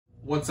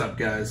What's up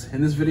guys?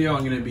 In this video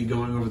I'm going to be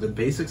going over the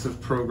basics of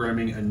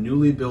programming a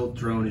newly built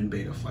drone in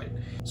Betaflight.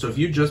 So if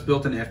you just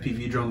built an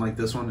FPV drone like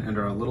this one and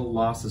are a little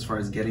lost as far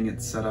as getting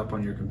it set up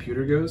on your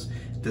computer goes,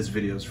 this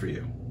video is for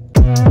you.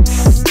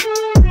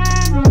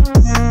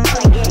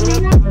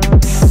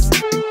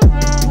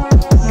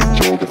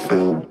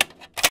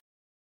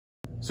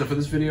 So for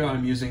this video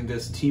I'm using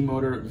this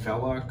T-Motor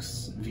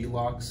Velox,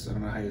 I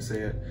don't know how you say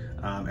it,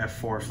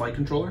 F4 flight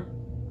controller.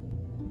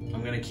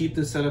 I'm going to keep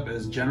this setup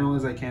as general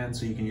as I can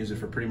so you can use it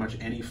for pretty much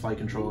any flight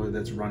controller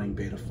that's running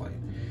Betaflight.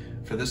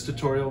 For this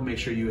tutorial, make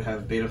sure you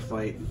have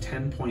Betaflight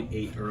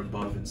 10.8 or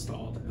above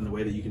installed. And the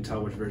way that you can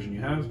tell which version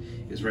you have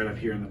is right up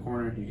here in the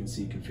corner. You can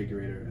see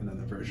configurator and then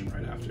the version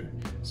right after.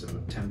 So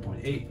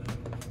 10.8.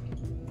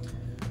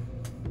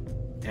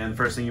 And the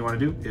first thing you want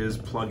to do is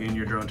plug in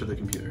your drone to the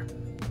computer.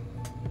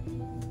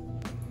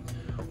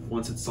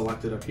 Once it's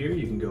selected up here,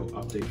 you can go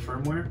update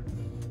firmware.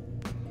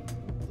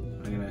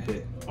 I'm going to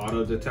hit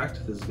auto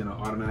detect. This is going to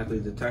automatically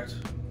detect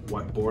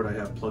what board I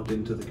have plugged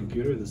into the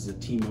computer. This is a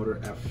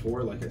T-Motor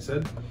F4, like I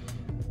said.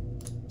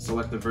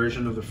 Select the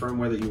version of the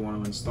firmware that you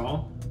want to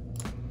install.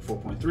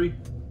 4.3,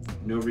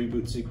 no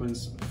reboot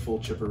sequence, full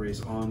chip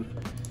erase on,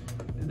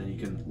 and then you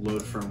can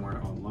load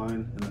firmware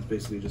online, and that's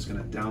basically just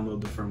going to download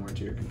the firmware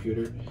to your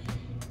computer.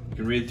 You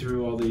can read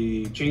through all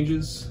the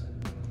changes.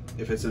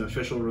 If it's an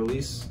official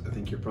release, I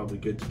think you're probably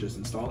good to just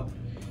install it,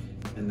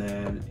 and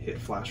then hit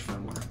flash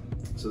firmware.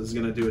 So this is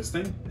going to do its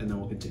thing, and then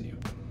we'll continue.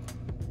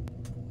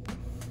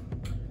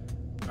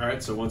 All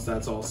right, so once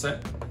that's all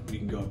set, we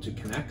can go up to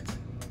Connect,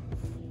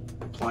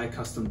 Apply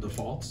Custom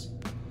Defaults.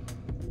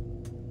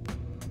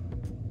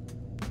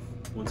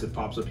 Once it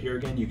pops up here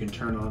again, you can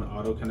turn on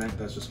Auto Connect.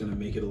 That's just going to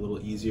make it a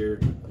little easier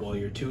while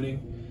you're tuning,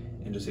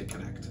 and just hit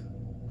Connect.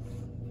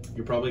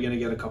 You're probably going to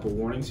get a couple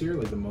warnings here,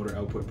 like the motor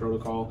output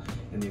protocol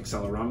and the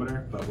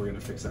accelerometer, but we're going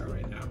to fix that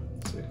right now.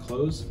 So hit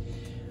Close.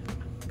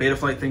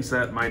 Betaflight thinks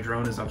that my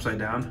drone is upside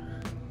down,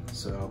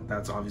 so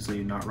that's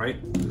obviously not right.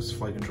 This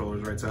flight controller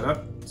is right side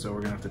up, so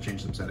we're gonna have to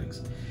change some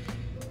settings.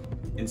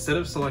 Instead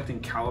of selecting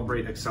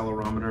calibrate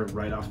accelerometer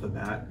right off the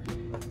bat,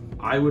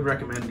 I would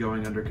recommend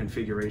going under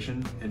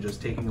configuration and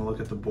just taking a look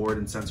at the board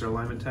and sensor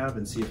alignment tab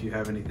and see if you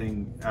have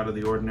anything out of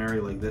the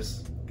ordinary like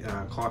this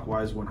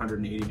clockwise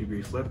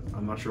 180-degree flip.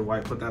 I'm not sure why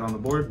I put that on the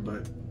board,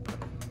 but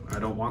I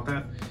don't want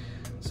that.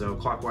 So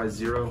clockwise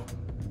 0,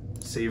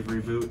 save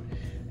reboot.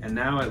 And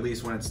now, at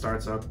least when it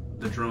starts up,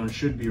 the drone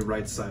should be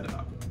right side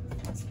up.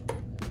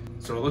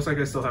 So it looks like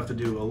I still have to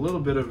do a little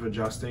bit of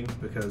adjusting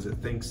because it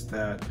thinks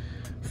that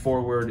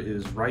forward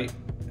is right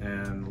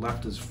and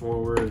left is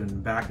forward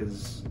and back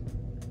is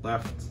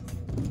left.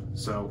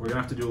 So we're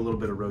gonna have to do a little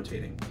bit of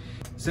rotating.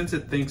 Since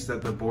it thinks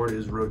that the board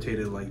is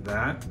rotated like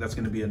that, that's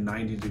gonna be a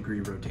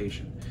 90-degree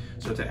rotation.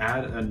 So to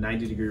add a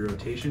 90-degree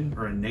rotation,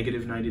 or a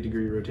negative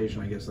 90-degree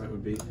rotation, I guess that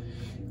would be,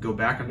 go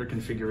back under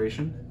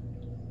configuration,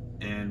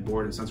 and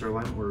board and sensor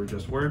alignment where we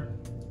just were.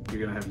 You're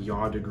gonna have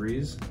yaw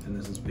degrees, and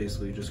this is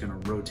basically just gonna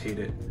rotate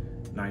it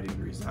 90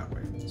 degrees that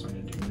way. So I'm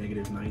gonna do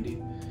negative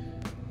 90.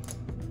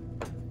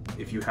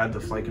 If you had the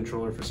flight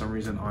controller for some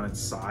reason on its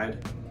side,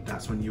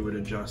 that's when you would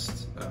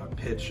adjust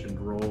pitch and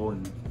roll,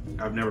 and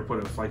I've never put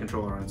a flight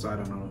controller on its side,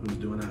 I don't know who's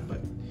doing that,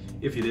 but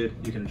if you did,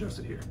 you can adjust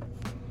it here.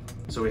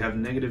 So we have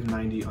negative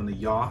 90 on the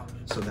yaw,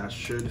 so that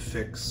should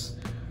fix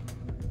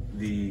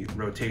the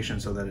rotation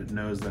so that it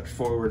knows that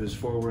forward is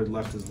forward,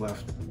 left is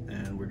left,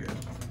 and we're good.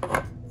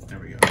 There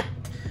we go.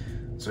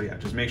 So yeah,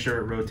 just make sure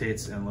it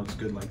rotates and looks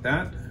good like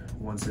that.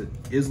 Once it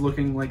is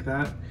looking like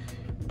that,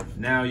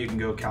 now you can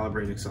go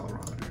calibrate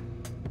accelerometer.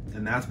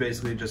 And that's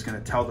basically just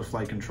gonna tell the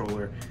flight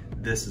controller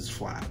this is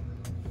flat.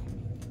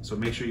 So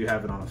make sure you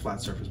have it on a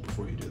flat surface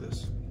before you do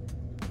this.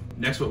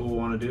 Next, what we'll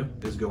wanna do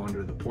is go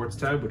under the ports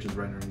tab, which is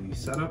right underneath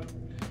setup.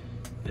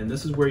 And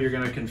this is where you're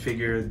gonna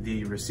configure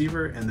the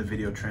receiver and the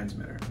video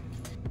transmitter.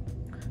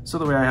 So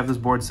the way I have this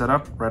board set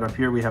up, right up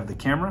here we have the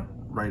camera,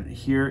 right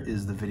here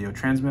is the video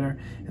transmitter,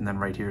 and then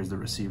right here is the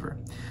receiver.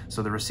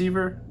 So the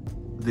receiver,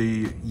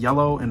 the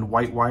yellow and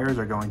white wires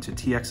are going to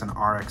TX and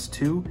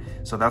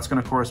RX2, so that's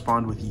going to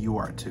correspond with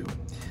UR2.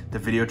 The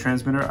video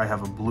transmitter, I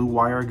have a blue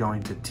wire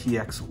going to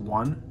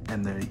TX1,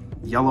 and the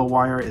yellow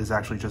wire is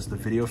actually just the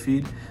video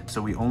feed,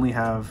 so we only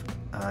have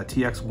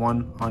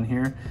TX1 on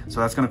here, so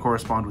that's going to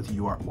correspond with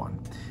UART1.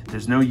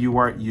 There's no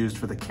UART used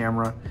for the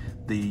camera.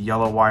 The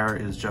yellow wire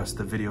is just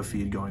the video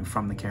feed going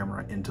from the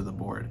camera into the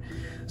board.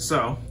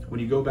 So when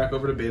you go back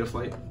over to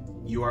Betaflight,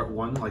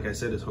 UART1, like I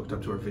said, is hooked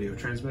up to our video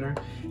transmitter,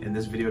 and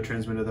this video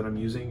transmitter that I'm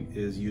using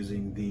is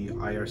using the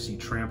IRC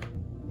tramp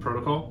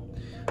protocol.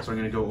 So I'm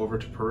going to go over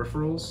to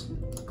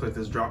peripherals, click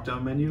this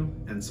drop-down menu,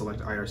 and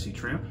select IRC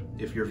tramp.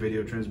 If your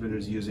video transmitter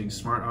is using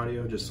smart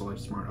audio, just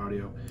select smart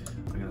audio.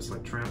 I'm going to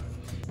select tramp.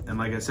 And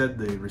like I said,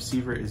 the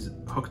receiver is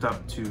hooked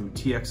up to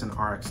TX and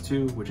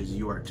RX2, which is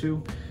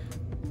UART2.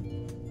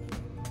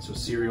 So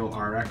serial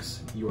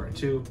RX,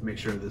 UART2, make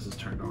sure this is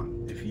turned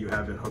on. If you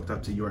have it hooked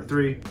up to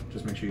UART3,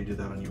 just make sure you do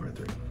that on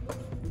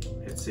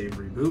UART3. Hit save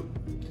reboot,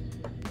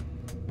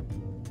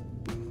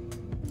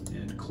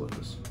 and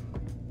close.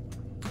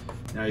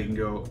 Now you can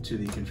go to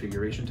the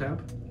configuration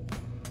tab,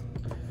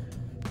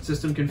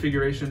 System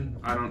configuration,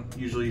 I don't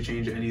usually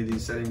change any of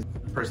these settings.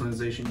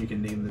 Personalization, you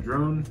can name the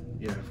drone.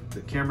 You have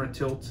the camera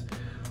tilt.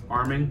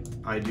 Arming,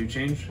 I do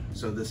change.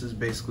 So this is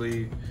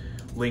basically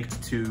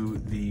linked to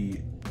the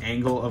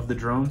angle of the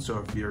drone. So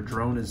if your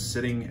drone is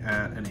sitting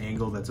at an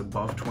angle that's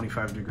above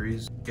 25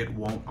 degrees, it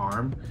won't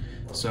arm.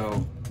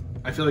 So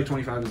I feel like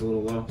 25 is a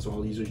little low, so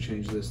I'll usually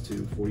change this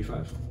to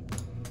 45.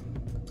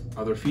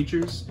 Other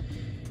features,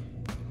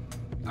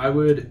 I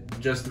would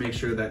just make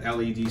sure that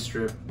LED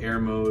strip, air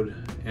mode,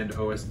 and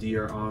OSD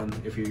are on.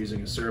 If you're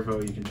using a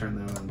servo, you can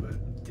turn that on,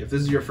 but if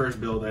this is your first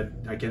build,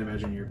 I can't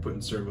imagine you're putting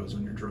servos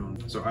on your drone.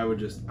 So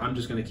I'm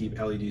just gonna keep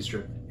LED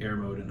strip, air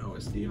mode, and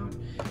OSD on.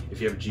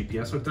 If you have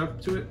GPS hooked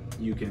up to it,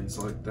 you can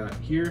select that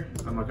here.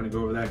 I'm not gonna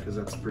go over that because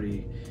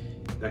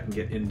that can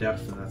get in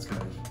depth, and that's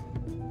kind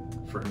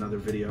of for another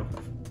video.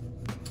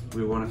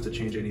 We won't have to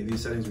change any of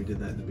these settings. We did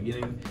that in the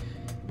beginning.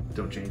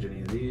 Don't change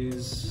any of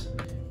these.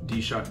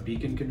 D-shot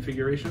beacon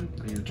configuration,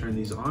 I'm gonna turn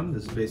these on.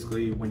 This is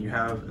basically when you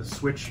have a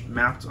switch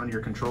mapped on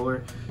your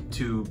controller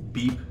to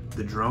beep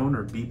the drone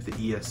or beep the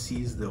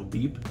ESCs, they'll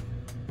beep.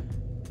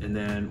 And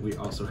then we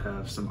also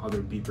have some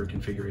other beeper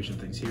configuration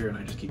things here, and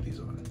I just keep these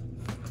on.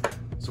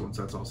 So once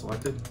that's all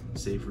selected,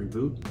 save,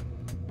 reboot.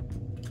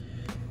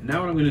 And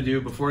now what I'm gonna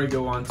do before I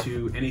go on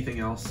to anything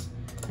else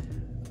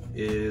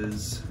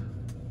is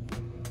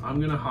I'm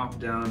gonna hop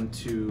down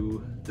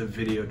to the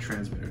video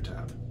transmitter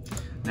tab.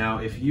 Now,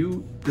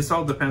 this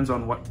all depends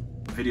on what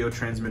video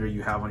transmitter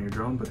you have on your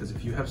drone, because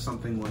if you have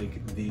something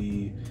like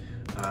the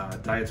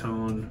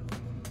Diatone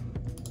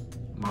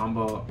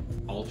Mamba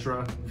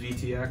Ultra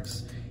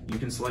VTX, you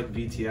can select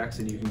VTX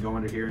and you can go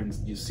under here and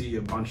you see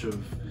a bunch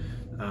of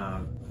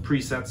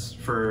presets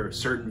for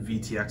certain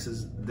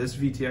VTXs. This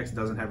VTX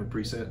doesn't have a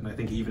preset, and I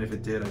think even if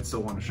it did, I'd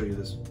still want to show you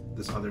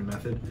this other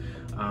method.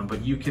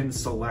 But you can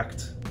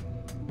select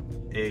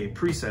a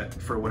preset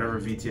for whatever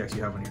VTX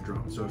you have on your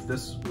drone. So if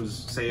this was,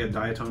 say, a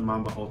Diatone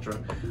Mamba Ultra,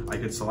 I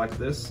could select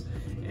this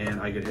and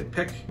I could hit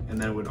pick, and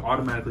then it would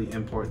automatically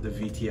import the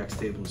VTX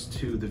tables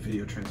to the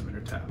video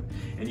transmitter tab.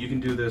 And you can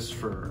do this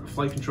for a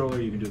flight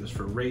controller, you can do this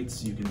for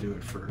rates, you can do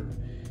it for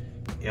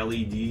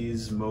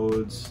LEDs,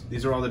 modes.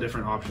 These are all the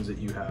different options that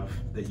you have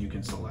that you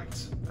can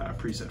select a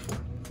preset for.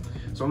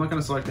 So I'm not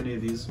gonna select any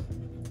of these.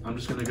 I'm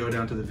just gonna go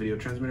down to the video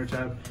transmitter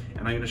tab,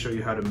 and I'm gonna show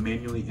you how to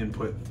manually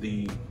input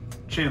the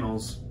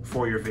channels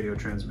for your video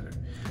transmitter.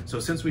 So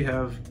since we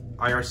have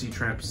IRC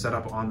tramp set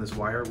up on this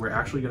wire, we're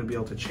actually going to be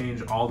able to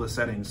change all the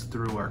settings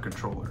through our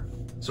controller.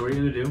 So what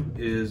you're going to do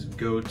is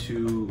go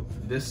to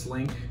this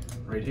link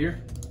right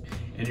here,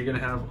 and you're going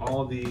to have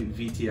all the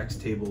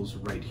VTX tables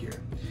right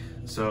here.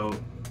 So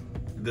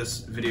this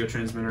video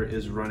transmitter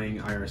is running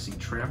IRC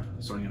tramp,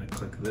 so I'm going to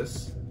click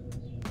this.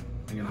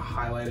 I'm going to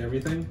highlight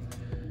everything.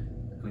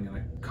 I'm going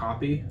to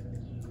copy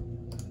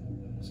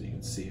so you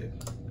can see it.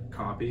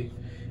 Copy.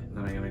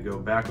 Then I'm gonna go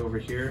back over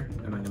here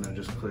and I'm gonna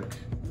just click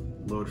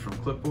load from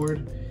clipboard,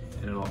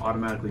 and it'll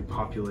automatically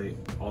populate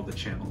all the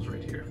channels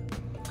right here.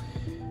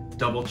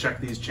 Double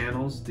check these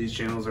channels. These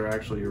channels are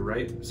actually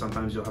right.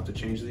 Sometimes you'll have to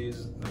change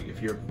these. Like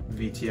if your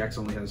VTX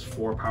only has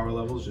 4 power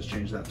levels, just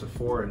change that to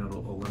 4 and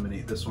it'll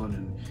eliminate this one,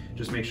 and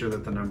just make sure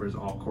that the numbers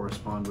all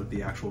correspond with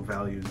the actual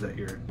values that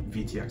your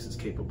VTX is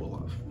capable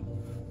of.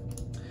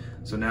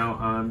 So now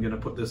I'm gonna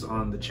put this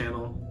on the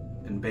channel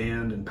and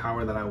band and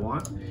power that I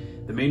want.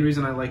 The main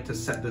reason I like to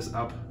set this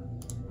up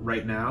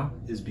right now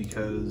is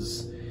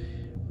because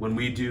when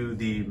we do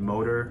the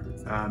motor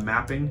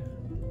mapping,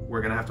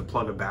 we're gonna have to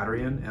plug a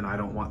battery in, and I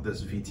don't want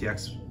this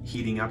VTX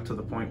heating up to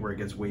the point where it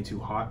gets way too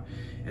hot.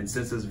 And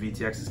since this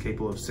VTX is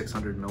capable of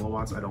 600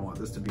 milliwatts, I don't want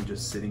this to be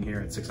just sitting here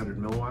at 600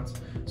 milliwatts.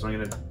 So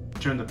I'm gonna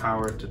turn the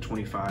power to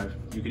 25.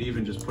 You could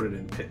even just put it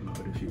in pit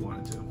mode if you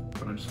wanted to,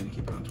 but I'm just gonna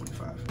keep it on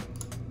 25.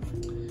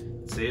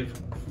 Save.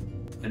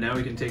 And now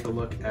we can take a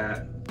look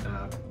at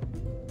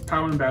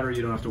power and battery.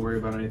 You don't have to worry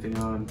about anything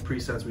on.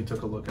 Presets we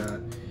took a look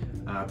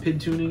at.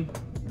 PID tuning.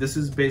 This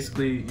is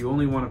basically, you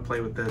only want to play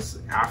with this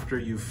after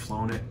you've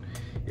flown it.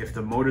 If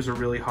the motors are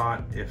really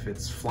hot, if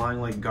it's flying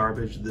like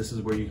garbage, this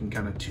is where you can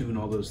kind of tune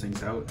all those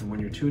things out. And when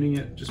you're tuning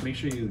it, just make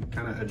sure you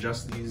kind of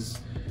adjust these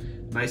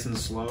nice and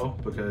slow,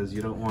 because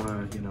you don't want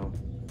to, you know,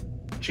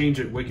 change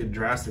it wicked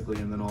drastically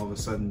and then all of a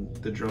sudden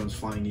the drone's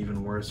flying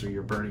even worse, or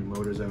you're burning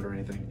motors out or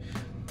anything.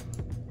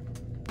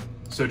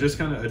 So just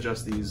kind of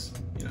adjust these,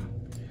 you know,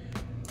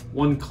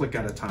 one click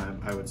at a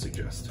time, I would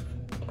suggest.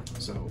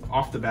 So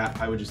off the bat,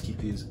 I would just keep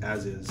these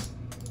as is.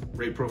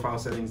 Rate profile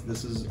settings,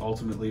 this is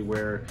ultimately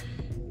where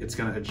it's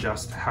going to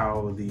adjust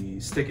how the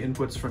stick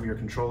inputs from your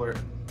controller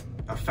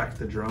affect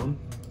the drone.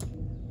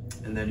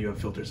 And then you have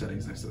filter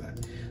settings next to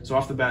that. So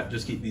off the bat,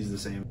 just keep these the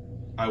same.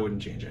 I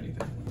wouldn't change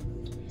anything.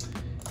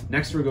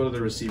 Next, we'll go to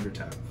the receiver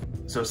tab.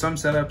 So some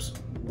setups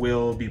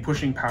will be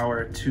pushing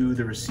power to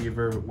the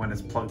receiver when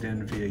it's plugged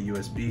in via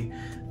USB.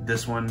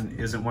 This one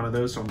isn't one of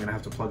those, so I'm gonna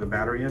have to plug a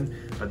battery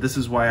in. But this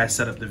is why I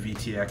set up the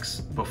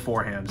VTX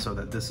beforehand, so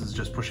that this is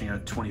just pushing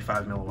out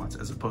 25 milliwatts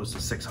as opposed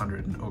to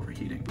 600 and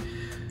overheating.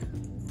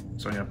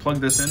 So I'm gonna plug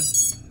this in.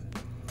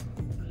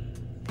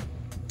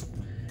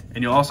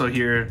 And you'll also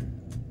hear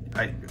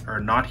or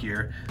not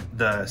hear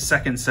the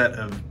second set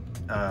of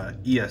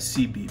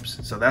ESC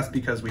beeps. So that's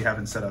because we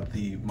haven't set up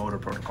the motor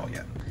protocol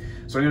yet.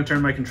 So I'm gonna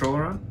turn my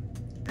controller on,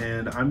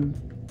 and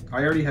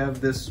I already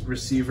have this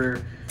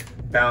receiver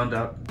bound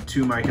up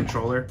to my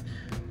controller,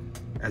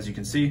 as you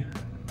can see.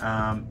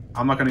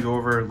 I'm not gonna go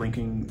over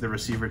linking the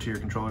receiver to your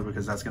controller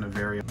because that's gonna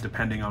vary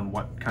depending on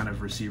what kind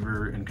of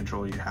receiver and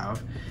controller you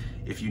have.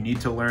 If you need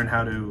to learn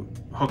how to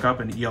hook up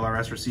an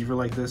ELRS receiver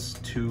like this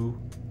to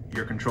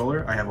your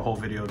controller, I have a whole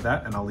video of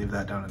that, and I'll leave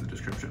that down in the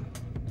description.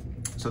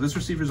 So this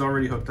receiver is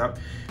already hooked up.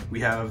 We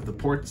have the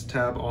ports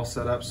tab all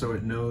set up so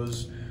it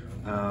knows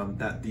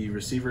that the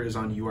receiver is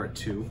on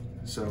UART2.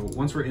 So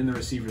once we're in the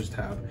receivers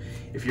tab,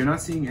 if you're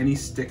not seeing any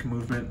stick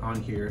movement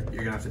on here,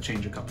 you're gonna have to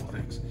change a couple of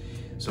things.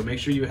 So make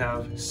sure you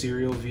have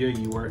serial via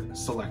UART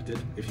selected.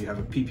 If you have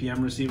a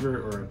PPM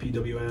receiver or a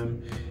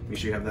PWM, make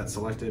sure you have that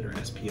selected, or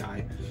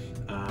SPI.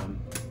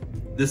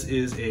 This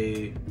is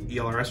a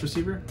ELRS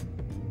receiver,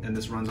 and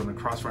this runs on the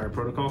Crossfire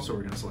protocol, so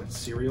we're gonna select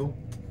serial.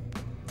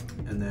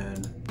 And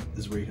then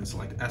this is where you can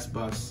select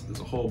S-Bus. There's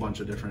a whole bunch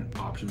of different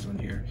options on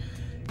here.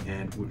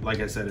 And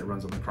like I said, it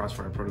runs on the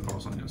Crossfire protocol,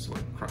 so I'm gonna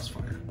select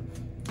Crossfire.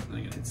 And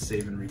I'm gonna hit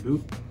save and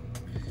reboot.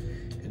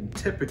 And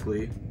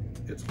typically,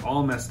 it's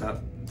all messed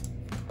up,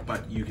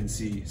 but you can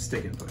see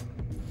stick input.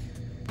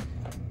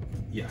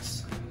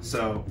 Yes,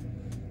 so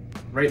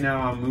right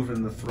now I'm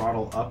moving the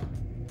throttle up,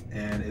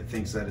 and it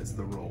thinks that it's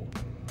the roll.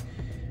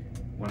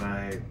 When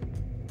I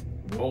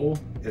roll,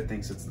 it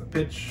thinks it's the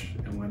pitch,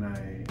 and when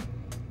I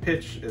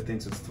pitch, it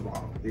thinks it's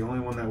throttle. The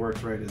only one that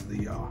works right is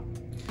the yaw.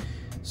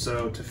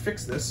 So to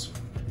fix this,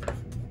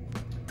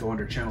 go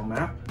under channel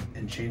map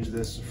and change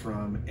this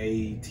from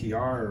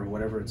ATR or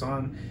whatever it's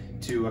on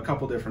to a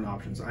couple different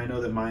options. I know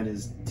that mine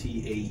is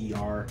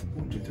TAER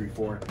 1 2 3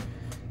 4,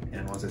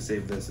 and once I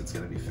save this, it's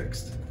going to be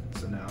fixed.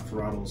 So now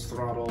throttle is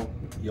throttle,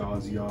 yaw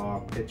is yaw,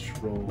 pitch,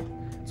 roll,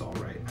 it's all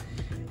right,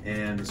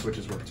 and the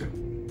switches work too.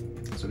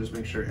 So just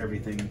make sure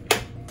everything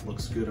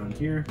looks good on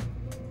here,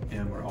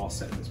 and we're all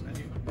set in this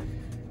menu.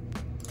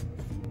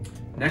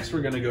 Next,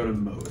 we're going to go to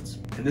modes,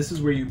 and this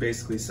is where you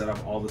basically set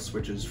up all the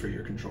switches for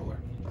your controller.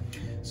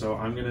 So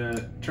I'm going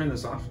to turn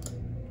this off,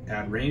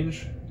 add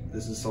range.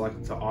 This is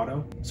selected to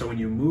auto. So when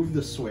you move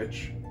the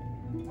switch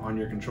on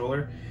your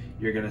controller,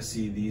 you're going to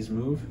see these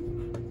move,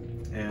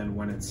 and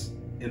when it's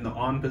in the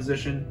on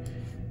position,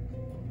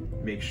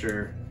 make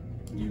sure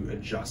you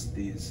adjust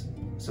these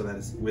so that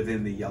it's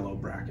within the yellow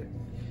bracket,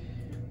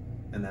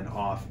 and then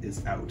off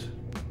is out.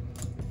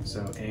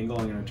 So angle,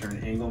 I'm going to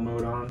turn angle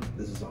mode on.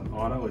 This is on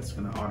auto. It's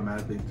going to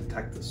automatically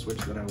detect the switch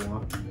that I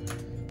want.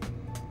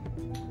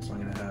 So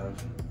I'm going to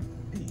have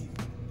the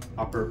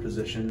upper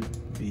position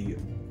be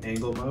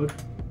angle mode,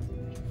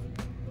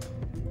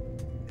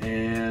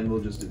 and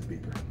we'll just do the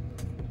beeper.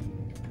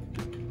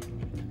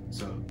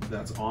 So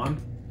that's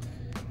on.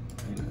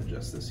 I'm going to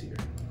adjust this here,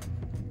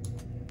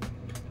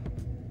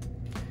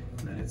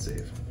 and then hit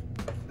save.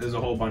 There's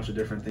a whole bunch of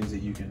different things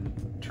that you can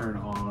turn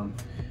on,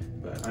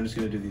 but I'm just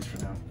going to do these for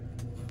now.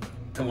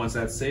 And once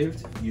that's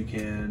saved, you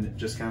can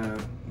just kind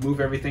of move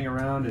everything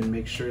around and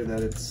make sure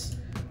that it's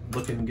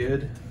looking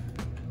good.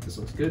 This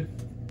looks good.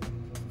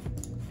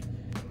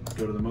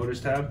 Go to the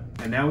motors tab,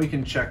 and now we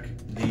can check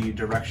the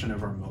direction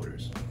of our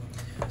motors.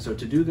 So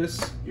to do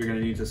this, you're going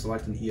to need to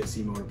select an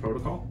ESC motor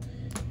protocol.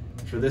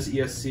 For this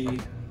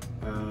ESC,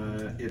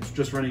 it's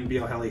just running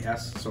BL Heli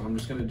S, so I'm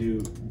just going to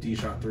do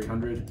D-Shot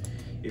 300.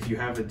 If you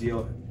have a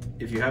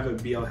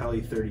BL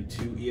Heli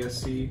 32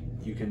 ESC,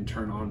 you can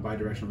turn on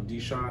bidirectional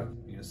D-Shot.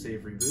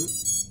 Save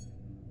reboot,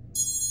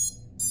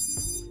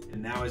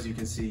 and now as you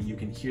can see, you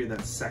can hear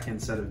that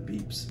second set of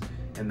beeps,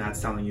 and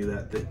that's telling you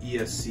that the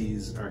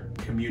ESCs are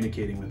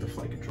communicating with the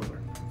flight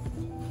controller.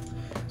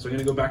 So I'm going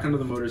to go back onto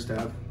the motors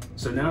tab.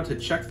 So now to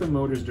check the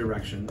motor's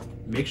direction,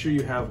 make sure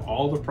you have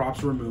all the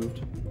props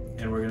removed,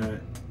 and we're going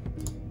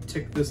to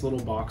tick this little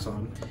box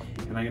on,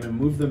 and I'm going to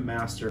move the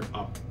master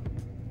up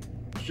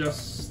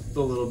just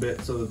a little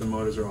bit so that the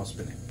motors are all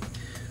spinning.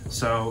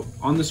 So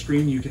on the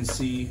screen you can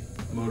see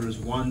motors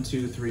 1,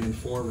 2, 3, and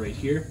 4 right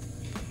here,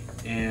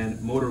 and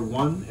motor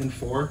 1 and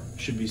 4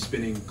 should be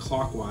spinning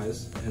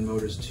clockwise, and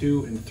motors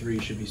 2 and 3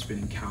 should be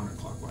spinning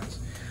counterclockwise.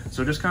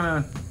 So just kind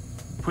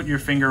of put your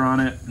finger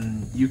on it,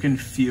 and you can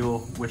feel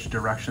which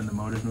direction the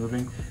motor's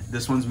moving.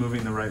 This one's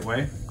moving the right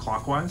way,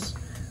 clockwise.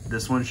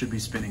 This one should be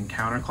spinning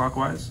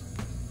counterclockwise.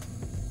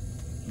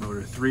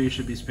 Motor 3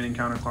 should be spinning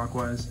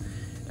counterclockwise,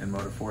 and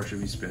motor 4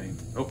 should be spinning,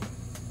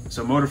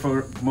 so motor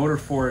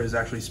 4 is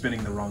actually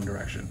spinning the wrong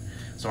direction.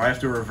 So I have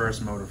to reverse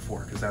motor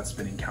 4 because that's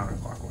spinning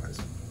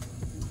counterclockwise.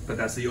 But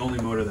that's the only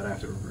motor that I have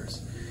to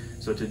reverse.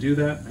 So to do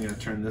that, I'm going to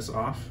turn this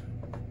off.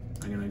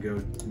 I'm going to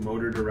go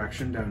motor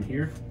direction down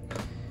here.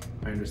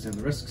 I understand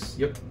the risks.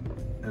 Yep.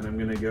 And I'm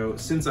going to go,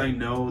 since I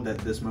know that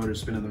this motor is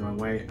spinning the wrong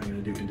way, I'm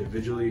going to do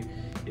individually.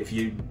 If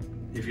you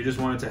just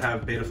wanted to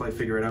have Betaflight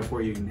figure it out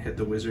for you, you can hit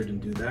the wizard and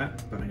do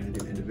that, but I'm going to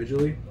do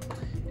individually.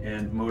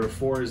 And motor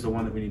 4 is the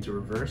one that we need to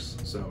reverse.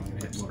 So I'm going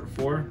to hit motor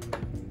 4,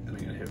 and I'm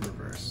going to hit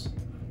reverse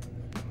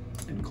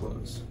and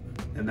close.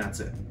 And that's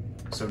it.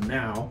 So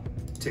now,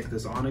 tick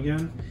this on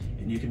again,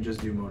 and you can just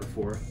do motor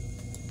 4.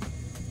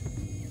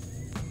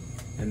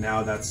 And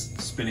now that's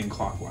spinning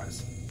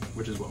clockwise,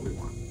 which is what we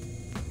want.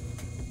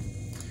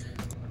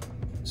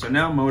 So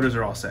now motors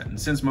are all set, and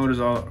since motors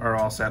are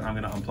all set, I'm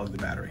going to unplug the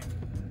battery.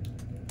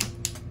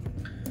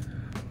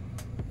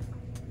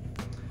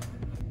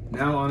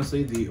 Now,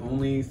 honestly, the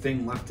only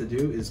thing left to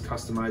do is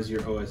customize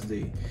your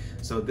OSD.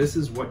 So this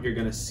is what you're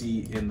going to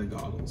see in the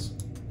goggles.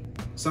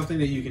 Something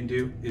that you can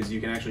do is you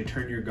can actually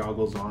turn your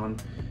goggles on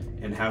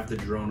and have the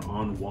drone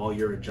on while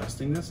you're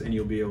adjusting this, and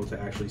you'll be able to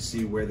actually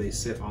see where they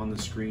sit on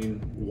the screen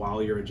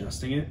while you're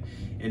adjusting it.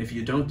 And if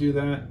you don't do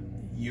that,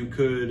 you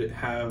could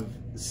have,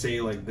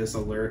 say, like this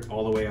alert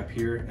all the way up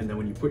here, and then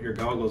when you put your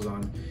goggles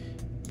on,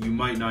 you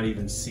might not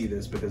even see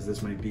this because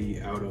this might be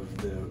out of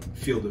the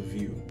field of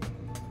view.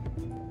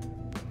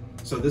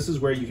 So this is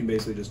where you can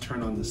basically just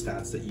turn on the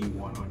stats that you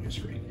want on your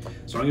screen.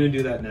 So I'm going to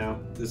do that now.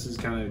 This is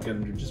kind of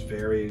going to just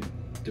vary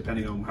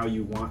depending on how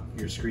you want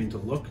your screen to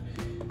look.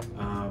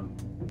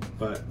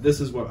 But this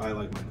is what I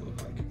like mine to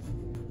look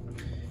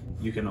like.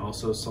 You can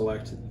also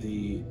select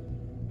the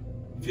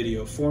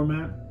video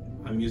format.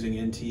 I'm using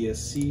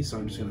NTSC, so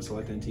I'm just going to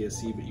select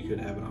NTSC, but you could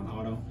have it on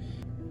auto.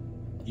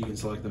 You can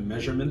select the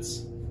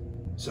measurements.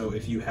 So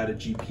if you had a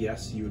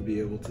GPS, you would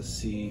be able to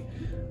see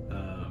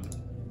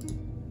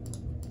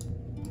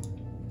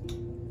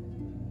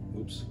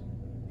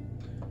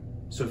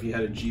So if you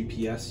had a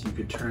GPS, you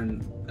could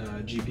turn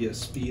GPS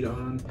speed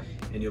on,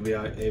 and you'll be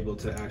able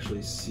to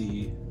actually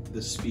see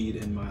the speed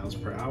in miles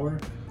per hour,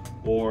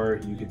 or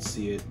you could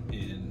see it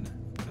in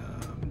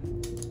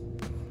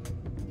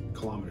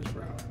kilometers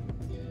per hour.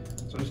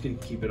 So I'm just going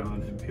to keep it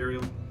on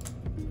Imperial,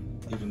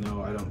 even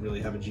though I don't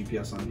really have a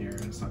GPS on here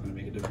and it's not going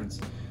to make a difference.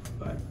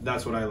 But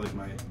that's what I like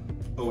my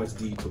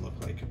OSD to look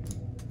like.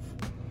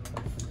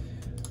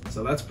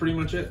 So that's pretty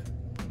much it.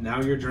 Now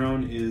your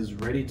drone is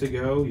ready to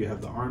go. You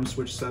have the arm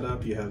switch set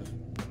up, you have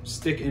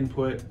stick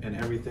input, and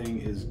everything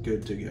is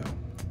good to go.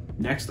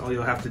 Next, all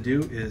you'll have to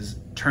do is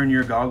turn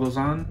your goggles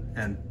on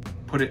and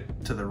put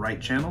it to the right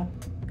channel,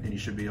 and you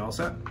should be all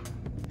set.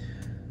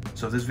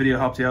 So if this video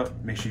helped you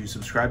out, make sure you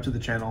subscribe to the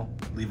channel,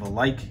 leave a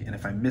like, and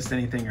if I missed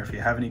anything or if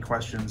you have any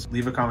questions,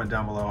 leave a comment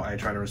down below. I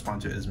try to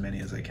respond to as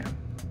many as I can.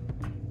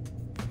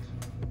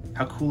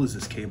 How cool is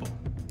this cable?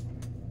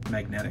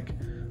 Magnetic.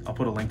 I'll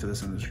put a link to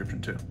this in the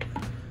description too.